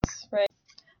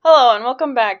Hello, and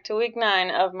welcome back to week 9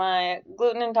 of my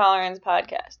gluten intolerance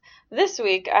podcast. This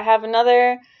week, I have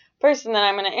another person that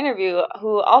I'm going to interview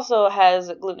who also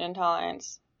has gluten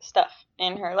intolerance stuff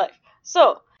in her life.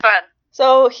 Go ahead.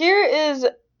 So here is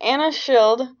Anna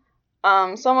Schild,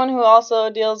 someone who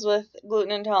also deals with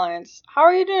gluten intolerance. How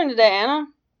are you doing today, Anna?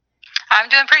 I'm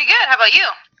doing pretty good. How about you?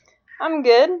 I'm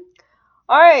good.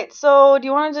 Alright, so do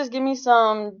you want to just give me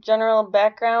some general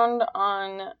background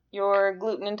on your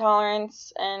gluten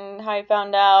intolerance and how you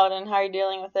found out and how you're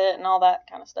dealing with it and all that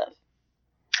kind of stuff?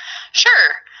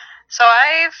 Sure. So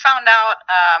I found out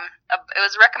it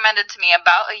was recommended to me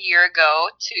about a year ago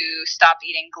to stop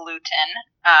eating gluten.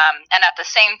 And at the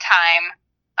same time,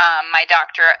 my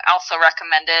doctor also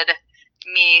recommended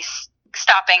me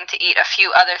stopping to eat a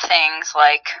few other things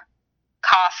like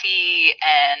coffee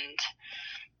and,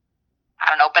 I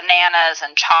don't know, bananas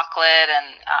and chocolate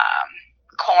and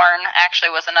corn actually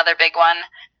was another big one.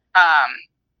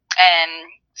 And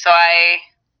so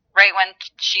right when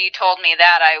she told me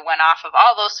that, I went off of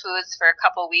all those foods for a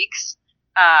couple weeks.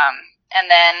 And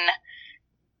then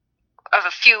a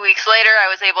few weeks later,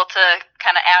 I was able to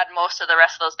kind of add most of the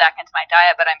rest of those back into my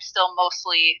diet, but I'm still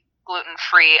mostly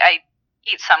gluten-free. I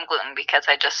eat some gluten because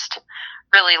I just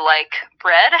really like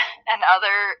bread and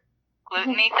other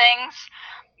gluten-y things.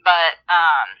 But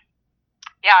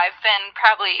yeah, I've been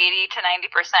probably 80 to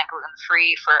 90%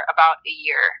 gluten-free for about a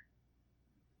year.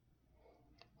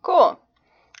 Cool.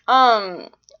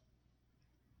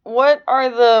 What are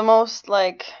the most,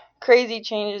 crazy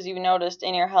changes you've noticed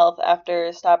in your health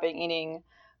after stopping eating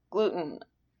gluten?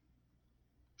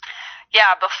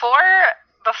 Yeah, before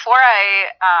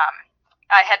I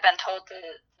had been told to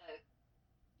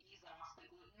ease off the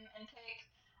gluten intake.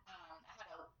 I had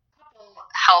a couple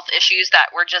health issues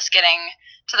that were just getting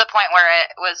to the point where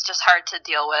it was just hard to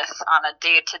deal with on a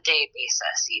day-to-day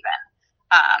basis. Even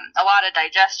a lot of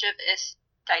digestive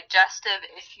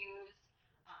issues,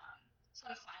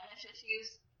 some sinus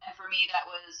issues, and for me that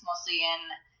was mostly in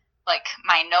like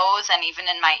my nose and even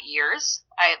in my ears.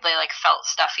 They like felt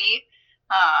stuffy.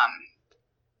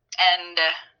 And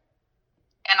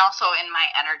also in my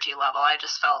energy level. I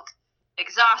just felt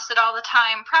exhausted all the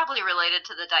time, probably related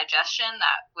to the digestion.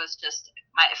 That was just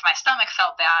if my stomach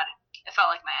felt bad, it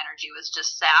felt like my energy was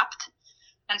just zapped.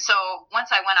 And so once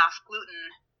I went off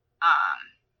gluten,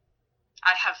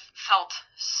 I have felt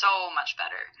so much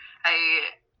better.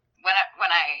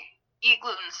 When I eat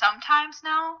gluten sometimes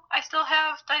now, I still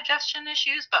have digestion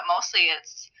issues, but mostly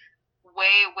it's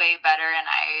way better, and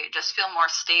I just feel more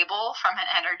stable from an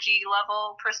energy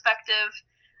level perspective.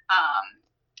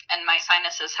 And my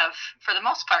sinuses have, for the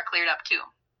most part, cleared up too.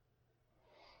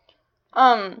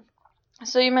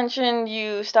 So you mentioned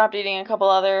you stopped eating a couple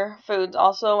other foods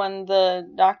also when the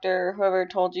doctor, whoever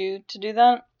told you to do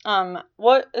that.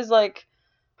 What is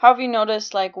how have you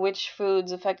noticed which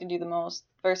foods affected you the most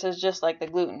versus just the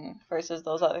gluten versus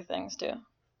those other things too?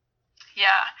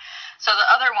 Yeah. So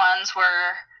the other ones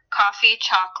were coffee,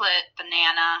 chocolate,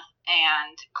 banana,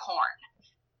 and corn.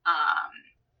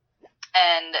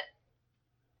 And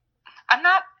I'm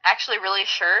not actually really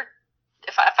sure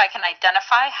if I can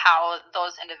identify how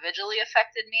those individually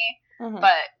affected me,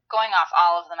 but going off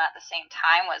all of them at the same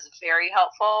time was very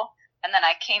helpful. And then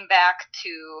I came back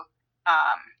to,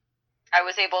 I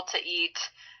was able to eat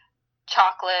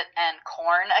chocolate and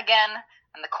corn again.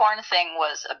 And the corn thing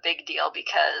was a big deal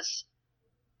because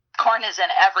corn is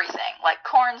in everything, like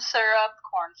corn syrup,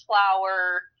 corn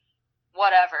flour,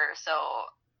 whatever. So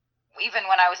even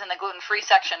when I was in the gluten-free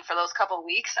section for those couple of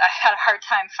weeks, I had a hard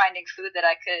time finding food that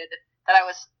I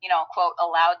was, quote,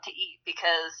 allowed to eat,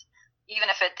 because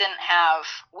even if it didn't have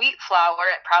wheat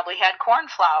flour, it probably had corn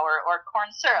flour or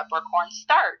corn syrup or corn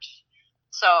starch.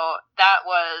 So that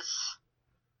was,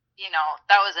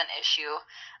 that was an issue.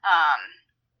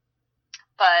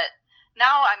 But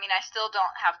now, I mean, I still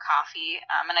don't have coffee,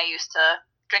 and I used to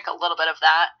drink a little bit of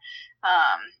that.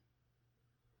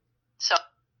 So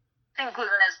I think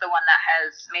gluten is the one that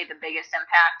has made the biggest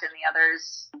impact, and the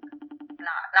others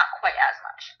not quite as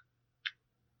much.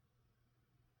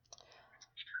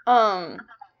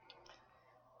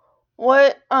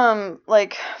 What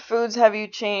foods have you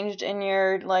changed in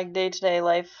your day-to-day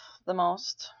life the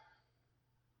most?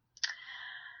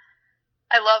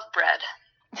 I love bread.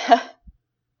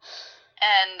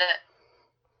 And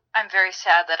I'm very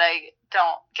sad that I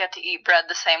don't get to eat bread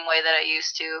the same way that I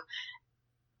used to.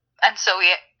 And so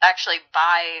we actually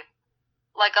buy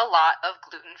a lot of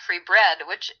gluten-free bread,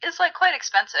 which is quite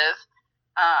expensive.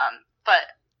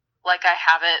 But I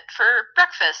have it for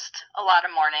breakfast a lot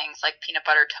of mornings, like peanut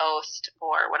butter toast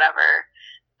or whatever.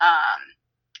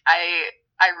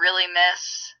 I really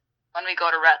miss when we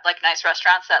go to like nice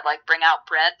restaurants that like bring out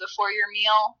bread before your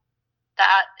meal,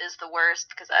 that is the worst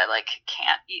because I like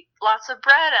can't eat lots of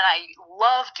bread, and I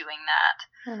love doing that.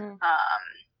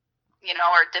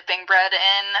 Or dipping bread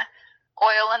in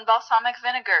oil and balsamic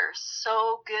vinegar,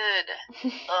 so good.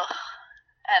 Ugh.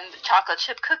 And chocolate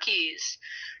chip cookies,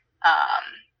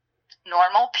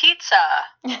 normal pizza.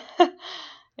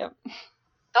 Yep.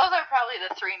 Those are probably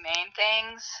the three main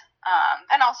things.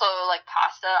 And also like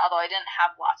pasta, although I didn't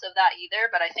have lots of that either,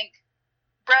 but I think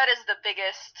bread is the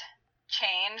biggest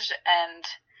change, and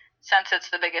since it's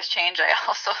the biggest change, I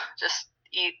also just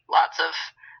eat lots of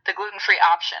the gluten-free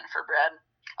option for bread.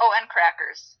 Oh, and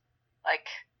crackers, like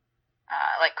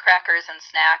crackers and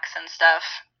snacks and stuff.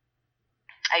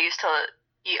 I used to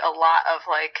eat a lot of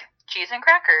like cheese and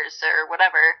crackers or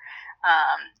whatever,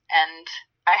 and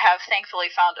I have thankfully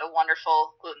found a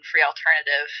wonderful gluten-free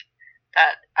alternative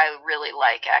that I really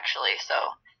like, actually, so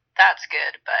that's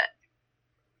good, but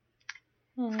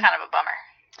it's kind of a bummer.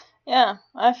 Yeah,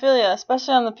 I feel you,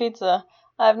 especially on the pizza.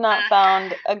 I've not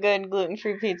found a good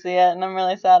gluten-free pizza yet, and I'm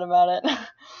really sad about it.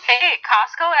 Hey,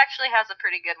 Costco actually has a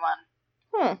pretty good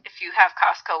one. If you have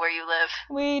Costco where you live.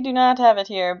 We do not have it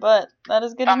here, but that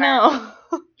is good to know.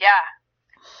 Yeah,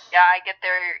 I get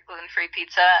their gluten-free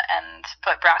pizza and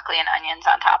put broccoli and onions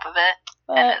on top of it,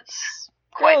 and it's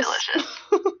quite delicious.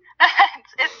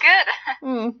 It's good.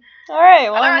 All right.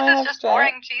 Well, otherwise, it's just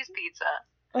boring cheese pizza.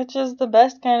 Which is the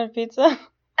best kind of pizza.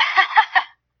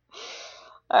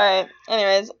 All right.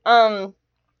 Anyways,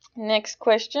 next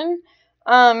question.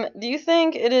 Do you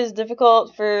think it is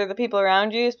difficult for the people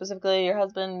around you, specifically your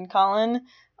husband, Colin,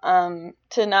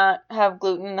 to not have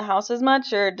gluten in the house as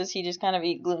much, or does he just kind of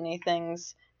eat gluten-y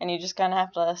things and you just kind of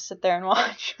have to sit there and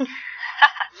watch?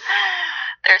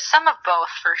 There's some of both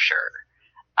for sure.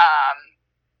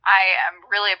 I am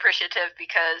really appreciative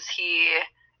because he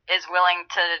is willing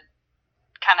to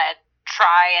kind of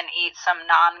try and eat some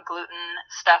non-gluten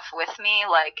stuff with me,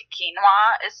 like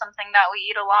quinoa is something that we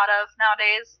eat a lot of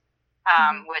nowadays,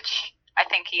 which I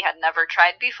think he had never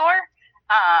tried before,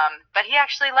 but he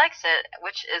actually likes it,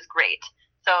 which is great.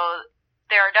 So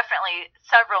there are definitely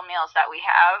several meals that we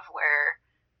have where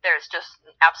there's just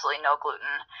absolutely no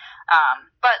gluten,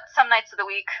 but some nights of the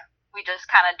week we just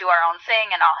kind of do our own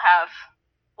thing, and I'll have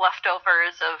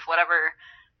leftovers of whatever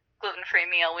gluten-free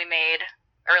meal we made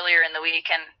earlier in the week,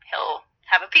 and he'll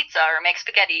have a pizza or make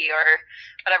spaghetti or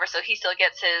whatever, so he still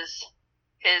gets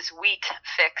his wheat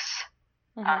fix.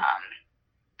 And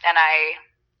I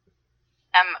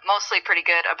am mostly pretty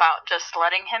good about just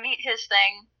letting him eat his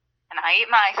thing, and I eat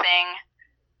my thing,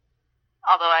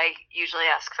 although I usually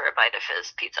ask for a bite of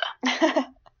his pizza.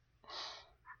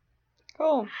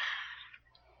 Cool.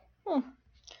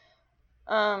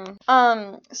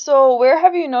 So where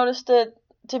have you noticed it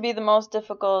to be the most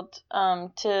difficult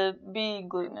to be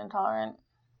gluten intolerant?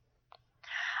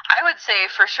 I would say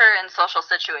for sure in social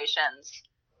situations.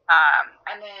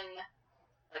 I'm in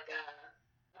like a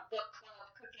book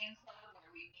club, cooking club,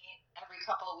 where we meet every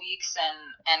couple of weeks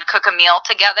and cook a meal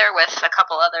together with a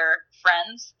couple other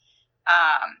friends.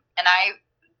 And I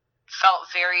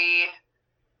felt very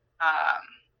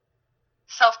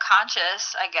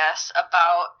self-conscious, I guess,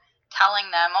 about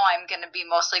telling them, oh, I'm going to be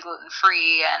mostly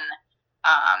gluten-free, and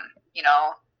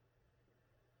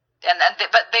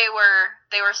but they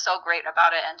were so great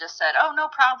about it and just said, oh, no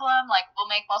problem, like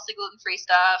we'll make mostly gluten-free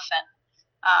stuff,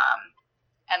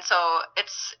 and so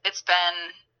it's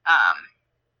been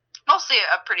mostly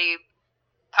a pretty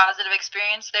positive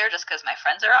experience there, just because my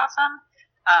friends are awesome.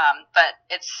 But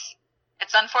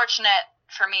it's unfortunate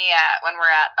for me when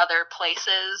we're at other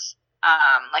places,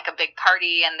 like a big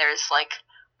party, and there's like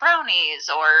brownies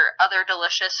or other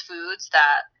delicious foods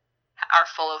that are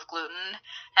full of gluten,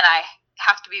 and I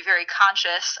have to be very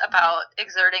conscious about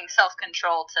exerting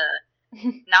self-control to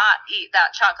not eat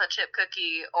that chocolate chip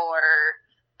cookie or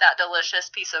that delicious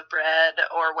piece of bread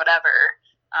or whatever.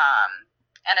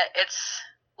 And it's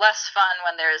less fun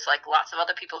when there's like lots of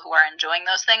other people who are enjoying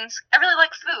those things. I really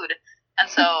like food, and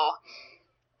so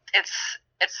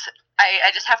I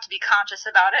just have to be conscious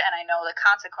about it, and I know the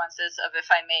consequences of if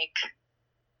I make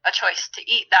a choice to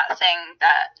eat that thing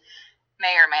that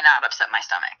may or may not upset my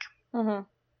stomach.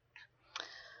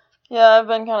 Yeah, I've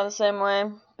been kind of the same way.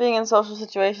 Being in social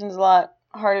situations is a lot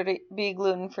harder to be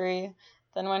gluten-free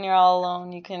than when you're all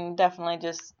alone. You can definitely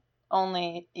just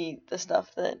only eat the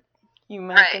stuff that you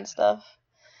make and stuff.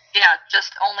 Yeah,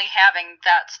 just only having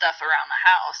that stuff around the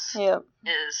house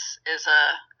is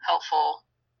a helpful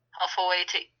way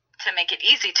to make it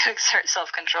easy to exert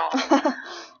self-control.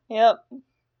 Yep.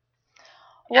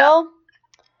 Well,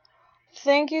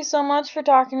 thank you so much for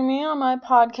talking to me on my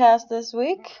podcast this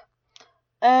week.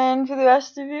 And for the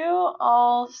rest of you,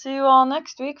 I'll see you all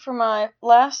next week for my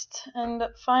last and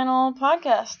final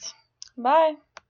podcast. Bye.